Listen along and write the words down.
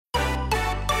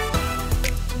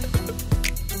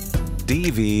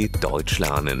DW Deutsch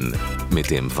lernen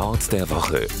mit dem Wort der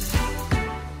Woche.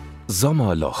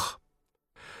 Sommerloch.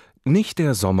 Nicht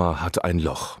der Sommer hat ein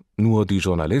Loch, nur die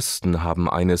Journalisten haben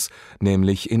eines,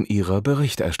 nämlich in ihrer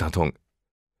Berichterstattung.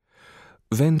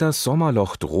 Wenn das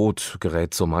Sommerloch droht,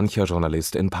 gerät so mancher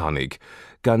Journalist in Panik.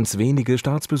 Ganz wenige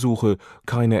Staatsbesuche,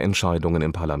 keine Entscheidungen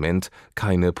im Parlament,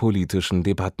 keine politischen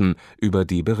Debatten, über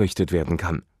die berichtet werden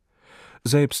kann.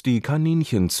 Selbst die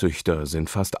Kaninchenzüchter sind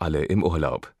fast alle im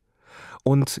Urlaub.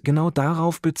 Und genau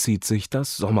darauf bezieht sich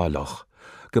das Sommerloch.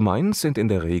 Gemeint sind in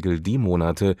der Regel die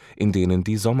Monate, in denen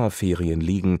die Sommerferien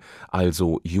liegen,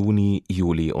 also Juni,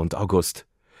 Juli und August.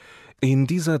 In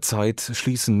dieser Zeit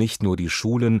schließen nicht nur die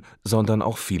Schulen, sondern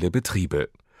auch viele Betriebe.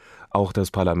 Auch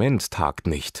das Parlament tagt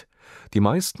nicht. Die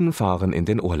meisten fahren in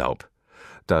den Urlaub.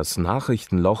 Das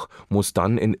Nachrichtenloch muss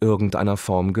dann in irgendeiner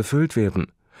Form gefüllt werden.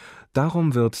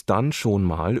 Darum wird dann schon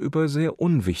mal über sehr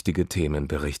unwichtige Themen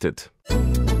berichtet.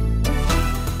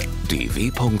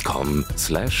 dw.com/Wort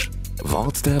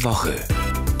der Woche